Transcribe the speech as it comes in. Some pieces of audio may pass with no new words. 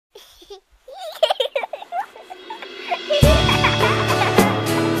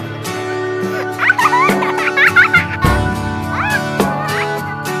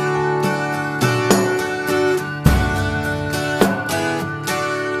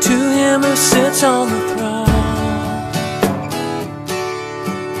Him who sits on the throne,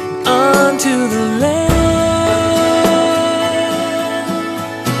 unto the Lamb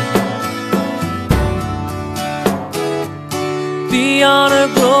be honor,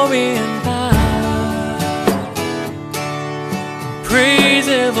 glory, and power, praise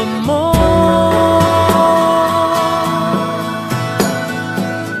evermore,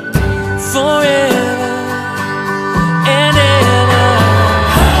 forever and ever.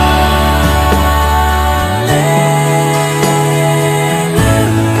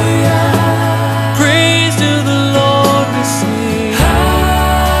 Hallelujah. Praise to the Lord we sing.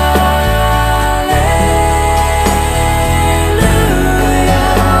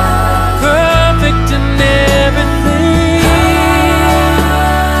 Hallelujah. Perfect in everything.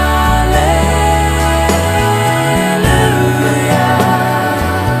 Hallelujah.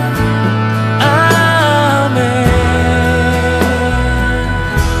 Amen.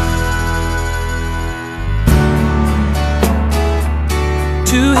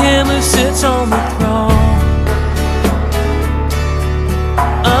 To Him who sits on the throne,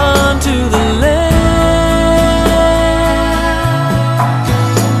 unto the Lamb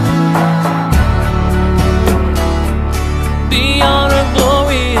be honor,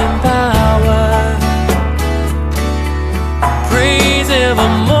 glory, and power, praise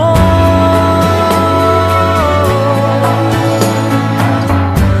evermore,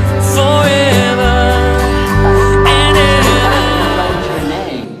 forever and ever. Your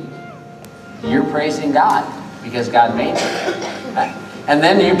name, you're praising God because God made you. And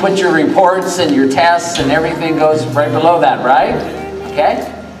then you put your reports and your tests and everything goes right below that, right? Okay?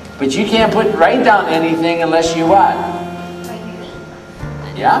 But you can't write down anything unless you what?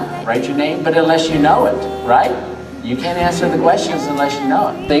 Yeah, write your name, but unless you know it, right? You can't answer the questions unless you know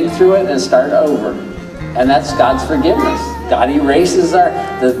it. Think through it and start over. And that's God's forgiveness. God erases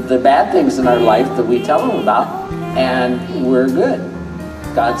the bad things in our life that we tell Him about, and we're good.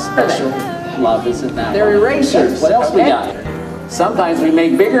 God's special love is in that. They're erasers. What else we got? Sometimes we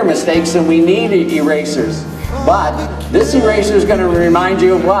make bigger mistakes and we need erasers. But this eraser is going to remind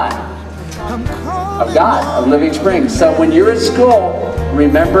you of what? Of God, of Living Springs. So when you're at school,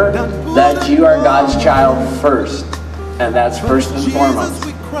 remember that you are God's child first. And that's first and foremost.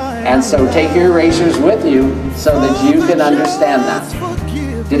 And so take your erasers with you so that you can understand that.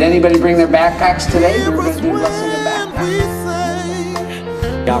 Did anybody bring their backpacks today? We were going to do a lesson in backpacks.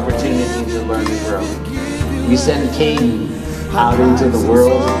 The opportunity to learn and grow. We send Caden out into the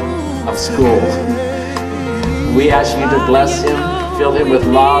world of school. We ask you to bless him, fill him with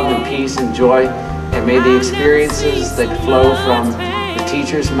love and peace and joy, and may the experiences that flow from the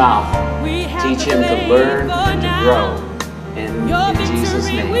teacher's mouth teach him to learn and to grow. In Jesus'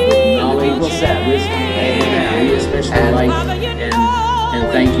 name. With knowledge, wisdom, amen. We especially like and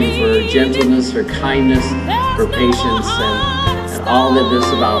thank you for gentleness, for kindness, for patience, and all that is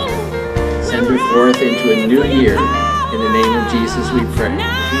about her. Send her forth into a new year. In the name of Jesus we pray.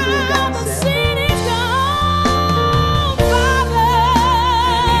 People of God said,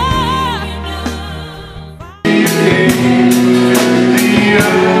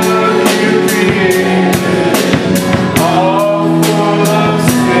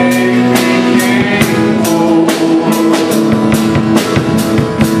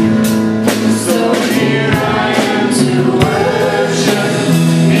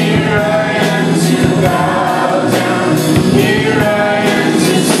 Here I am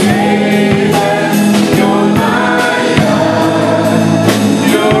to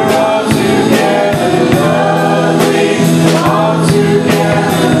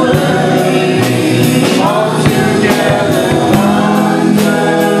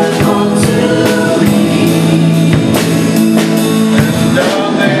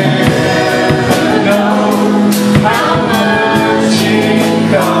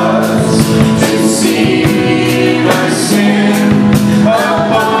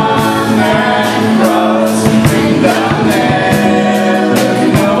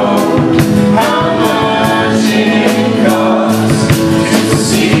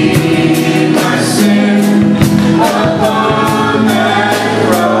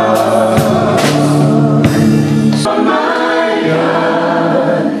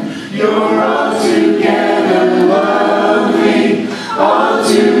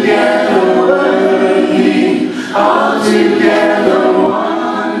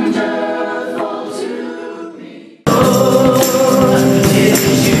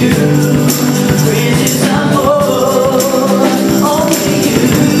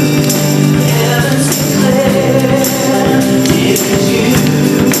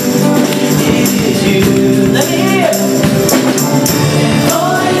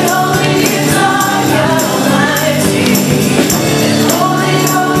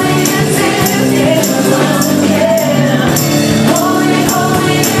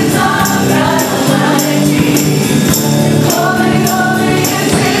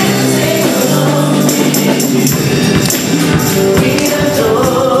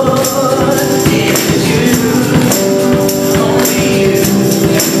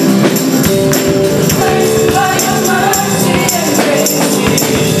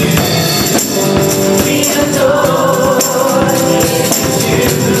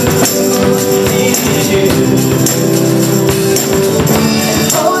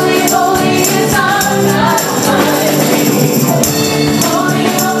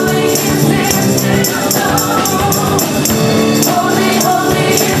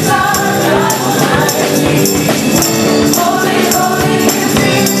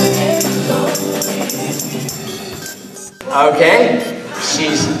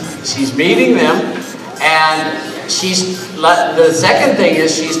she's meeting them, and the second thing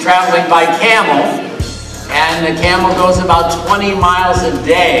is she's traveling by camel, and the camel goes about 20 miles a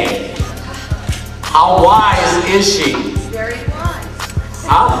day. How wise is she? Very wise.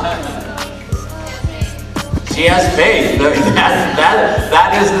 Huh? She has faith.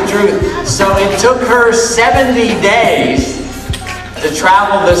 That is the truth. So it took her 70 days to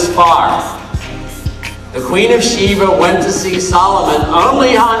travel this far. The Queen of Sheba went to see Solomon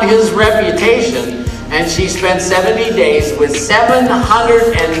only on his reputation, and she spent 70 days with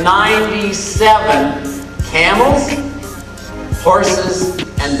 797 camels, horses,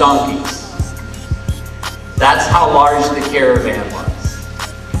 and donkeys. That's how large the caravan was.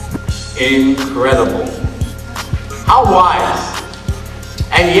 Incredible. How wise.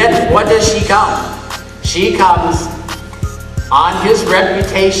 And yet, what does she come? She comes on his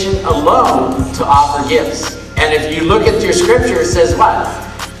reputation alone to offer gifts. And if you look at your scripture, it says what?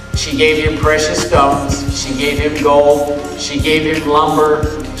 She gave him precious stones. She gave him gold. She gave him lumber.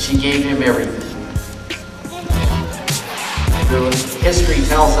 She gave him everything. The history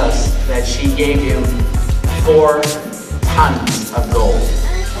tells us that she gave him 4 tons of gold.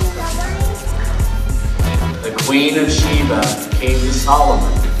 The Queen of Sheba came to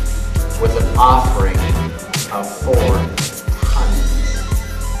Solomon with an offering of 4 tons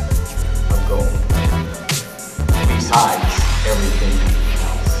of gold, besides everything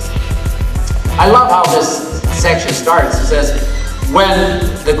else. I love how this section starts. It says, when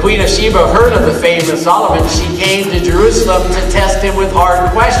the Queen of Sheba heard of the fame of Solomon, she came to Jerusalem to test him with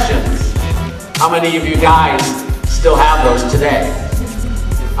hard questions. How many of you guys still have those today?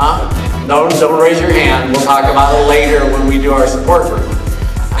 Huh? No, don't raise your hand. We'll talk about it later when we do our support group.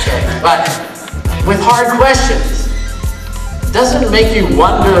 Okay, but with hard questions, doesn't it make you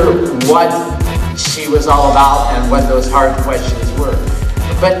wonder what she was all about and what those hard questions were?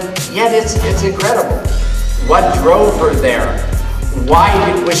 But yet it's incredible. What drove her there? Why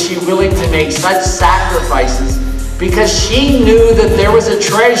was she willing to make such sacrifices? Because she knew that there was a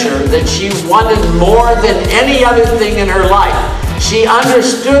treasure that she wanted more than any other thing in her life. She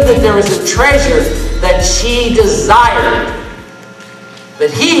understood that there was a treasure that she desired,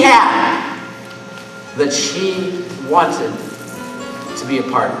 that he had, that she wanted to be a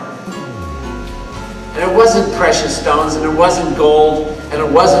part of. And it wasn't precious stones, and it wasn't gold, and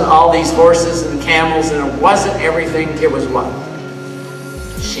it wasn't all these horses and camels, and it wasn't everything. It was what?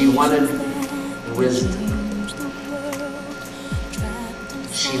 She wanted wisdom.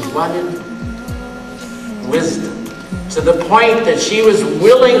 She wanted wisdom to the point that she was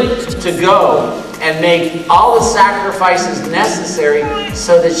willing to go and make all the sacrifices necessary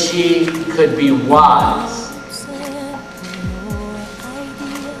so that she could be wise.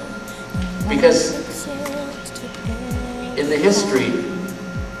 Because in the history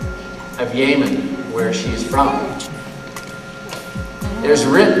of Yemen, where she's from, there's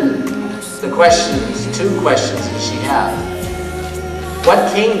written the questions, 2 questions that she has.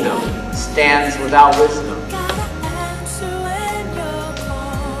 What kingdom stands without wisdom?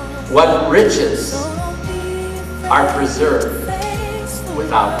 What riches are preserved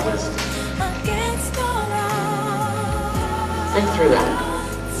without wisdom? Think through that.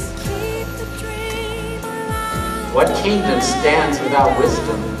 What kingdom stands without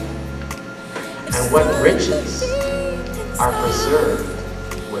wisdom? And what riches are preserved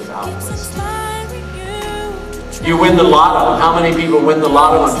without wisdom? You win the lotto. How many people win the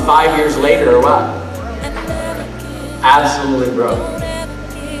lotto and 5 years later or what? Absolutely broke.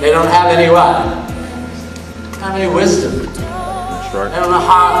 They don't have any what? Have any wisdom. That's right. They don't know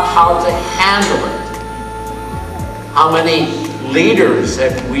how to handle it. How many leaders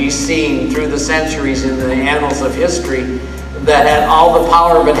have we seen through the centuries in the annals of history that had all the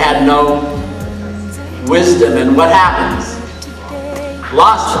power but had no wisdom? And what happens?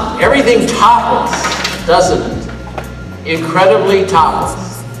 Lost them. Everything topples, doesn't it? Incredibly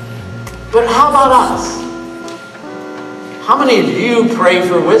topples. But how about us? How many of you pray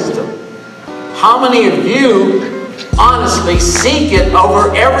for wisdom? How many of you honestly seek it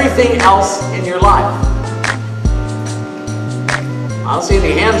over everything else in your life? I don't see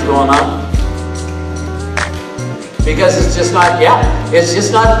any hands going up. Because it's just not, it's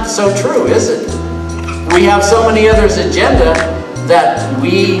just not so true, is it? We have so many others' agenda that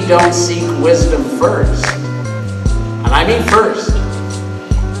we don't seek wisdom first. And I mean first.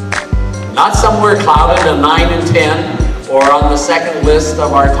 Not somewhere clouded a 9 and 10 or on the second list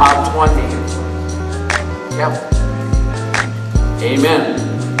of our top 20. Yep. Amen.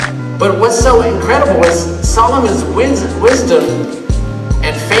 But what's so incredible is Solomon's wisdom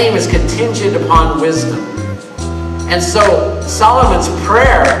and fame is contingent upon wisdom. And so Solomon's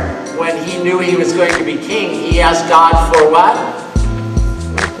prayer, when he knew he was going to be king, he asked God for what?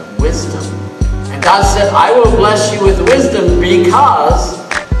 Wisdom. And God said, I will bless you with wisdom because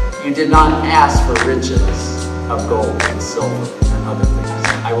you did not ask for riches of gold and silver and other things.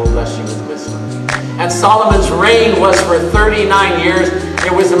 I will bless you with wisdom. And Solomon's reign was for 39 years.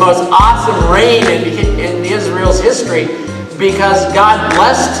 It was the most awesome reign in Israel's history because God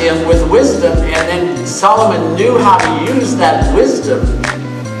blessed him with wisdom, and then Solomon knew how to use that wisdom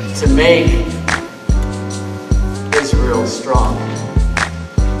to make Israel strong.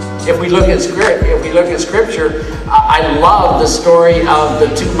 If we look at Scripture, I love the story of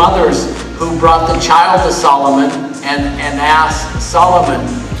the two mothers who brought the child to Solomon and asked Solomon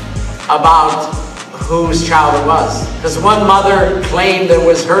about whose child it was. Because one mother claimed it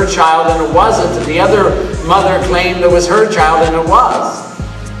was her child and it wasn't, and the other mother claimed it was her child and it was.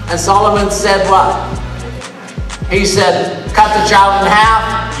 And Solomon said what? He said, cut the child in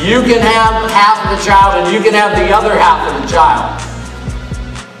half. You can have half of the child and you can have the other half of the child.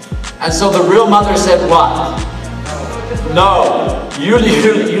 And so the real mother said what? No, you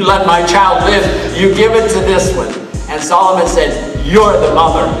let my child live. You give it to this one. And Solomon said, you're the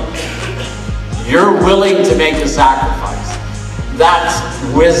mother. You're willing to make the sacrifice.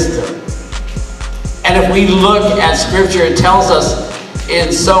 That's wisdom. And if we look at Scripture, it tells us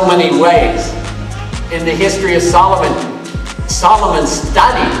in so many ways. In the history of Solomon, Solomon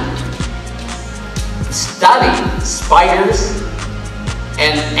studied spiders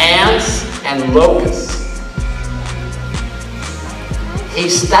and ants and locusts. He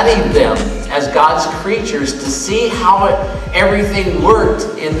studied them as God's creatures to see how everything worked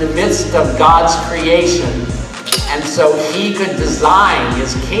in the midst of God's creation. And so he could design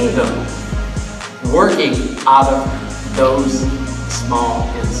his kingdom working out of those small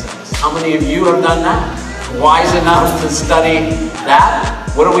insects. How many of you have done that? Wise enough to study that?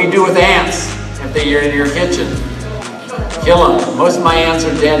 What do we do with ants if they're in your kitchen? Kill them. Most of my ants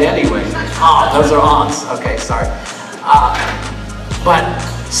are dead anyway. Oh, those are ants. Okay, sorry. But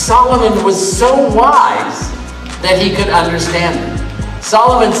Solomon was so wise that he could understand it.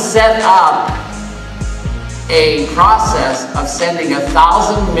 Solomon set up a process of sending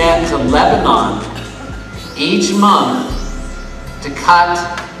 1,000 men to Lebanon each month to cut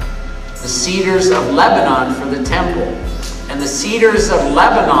the cedars of Lebanon for the temple. And the cedars of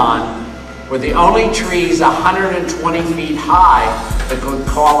Lebanon were the only trees 120 feet high that could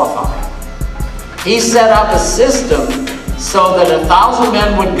qualify. He set up a system so that 1,000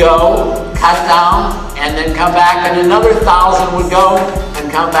 men would go, cut down, and then come back, and another 1,000 would go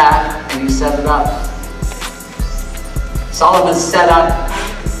and come back, and he set it up. Solomon set up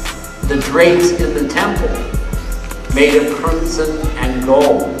the drapes in the temple made of crimson and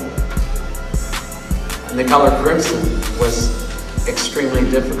gold. And the color crimson was extremely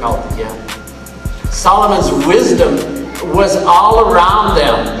difficult to get. Solomon's wisdom was all around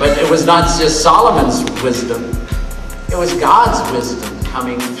them, but it was not just Solomon's wisdom. It was God's wisdom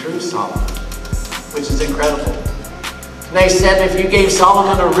coming through Solomon, which is incredible. They said if you gave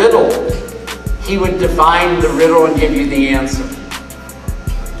Solomon a riddle, he would define the riddle and give you the answer.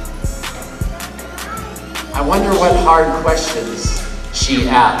 I wonder what hard questions she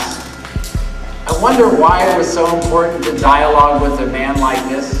asked. I wonder why it was so important to dialogue with a man like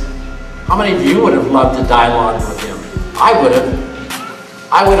this. How many of you would have loved to dialogue with him? I would have.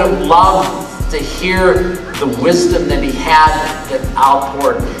 I would have loved to hear the wisdom that he had that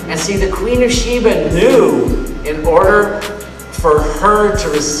outpoured. And see, the Queen of Sheba knew in order for her to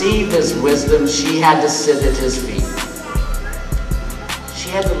receive this wisdom, she had to sit at his feet. She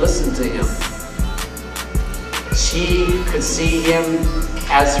had to listen to him. She could see him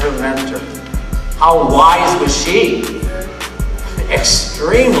as her mentor. How wise was she?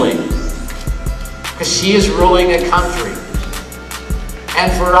 Extremely. Because she is ruling a country.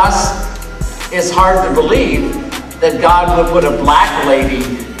 And for us, it's hard to believe that God would put a black lady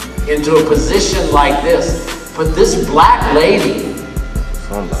into a position like this. But this black lady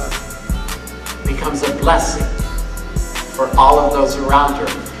becomes a blessing for all of those around her.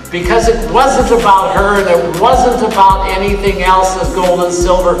 Because it wasn't about her and it wasn't about anything else as gold and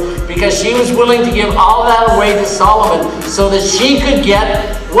silver. Because she was willing to give all that away to Solomon so that she could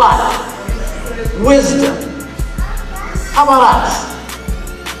get what? Wisdom. How about us?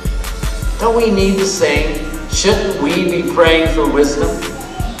 Don't we need the same? Shouldn't we be praying for wisdom?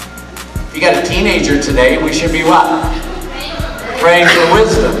 If you got a teenager today, we should be what? Praying for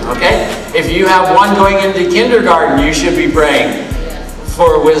wisdom, okay? If you have one going into kindergarten, you should be praying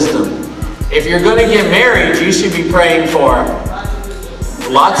for wisdom. If you're going to get married, you should be praying for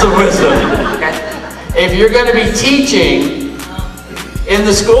lots of wisdom, okay? If you're going to be teaching in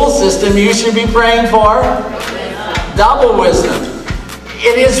the school system, you should be praying for double wisdom.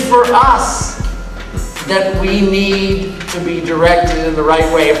 It is for us that we need to be directed in the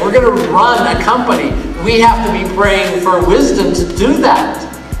right way. If we're going to run a company, we have to be praying for wisdom to do that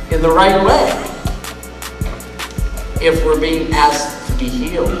in the right way. If we're being asked to be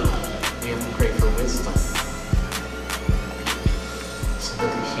healed, we have to pray for wisdom so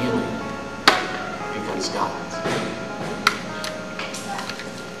that the healing becomes God's.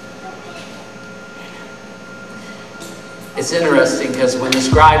 It's interesting because when the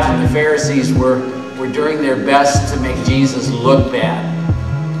scribes and the Pharisees were doing their best to make Jesus look bad,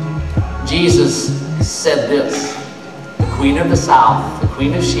 Jesus said this: the Queen of the South, the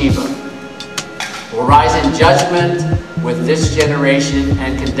Queen of Sheba, will rise in judgment with this generation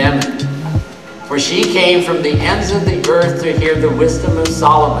and condemn it. For she came from the ends of the earth to hear the wisdom of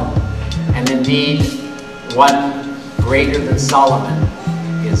Solomon, and indeed one greater than Solomon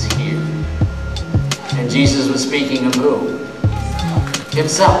is here. And Jesus was speaking of who?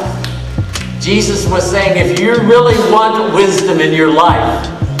 Himself. Jesus was saying, if you really want wisdom in your life,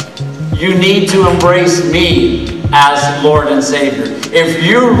 you need to embrace me as Lord and Savior. If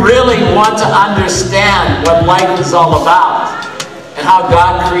you really want to understand what life is all about and how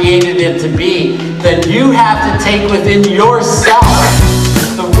God created it to be, then you have to take within yourself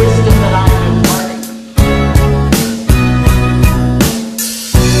the wisdom that I'm imparting.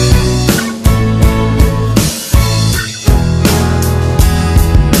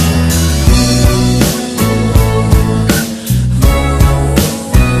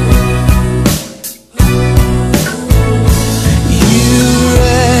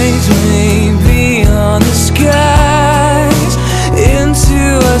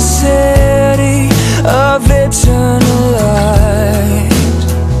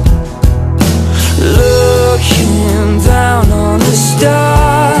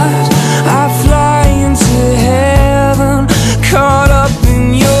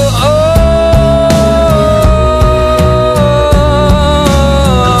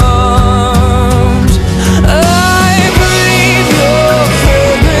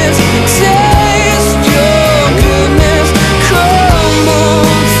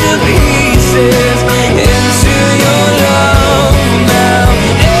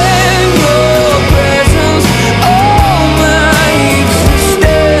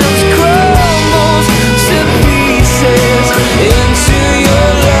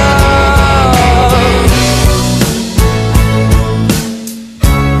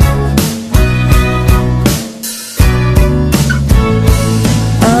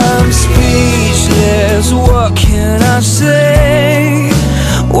 What can I say?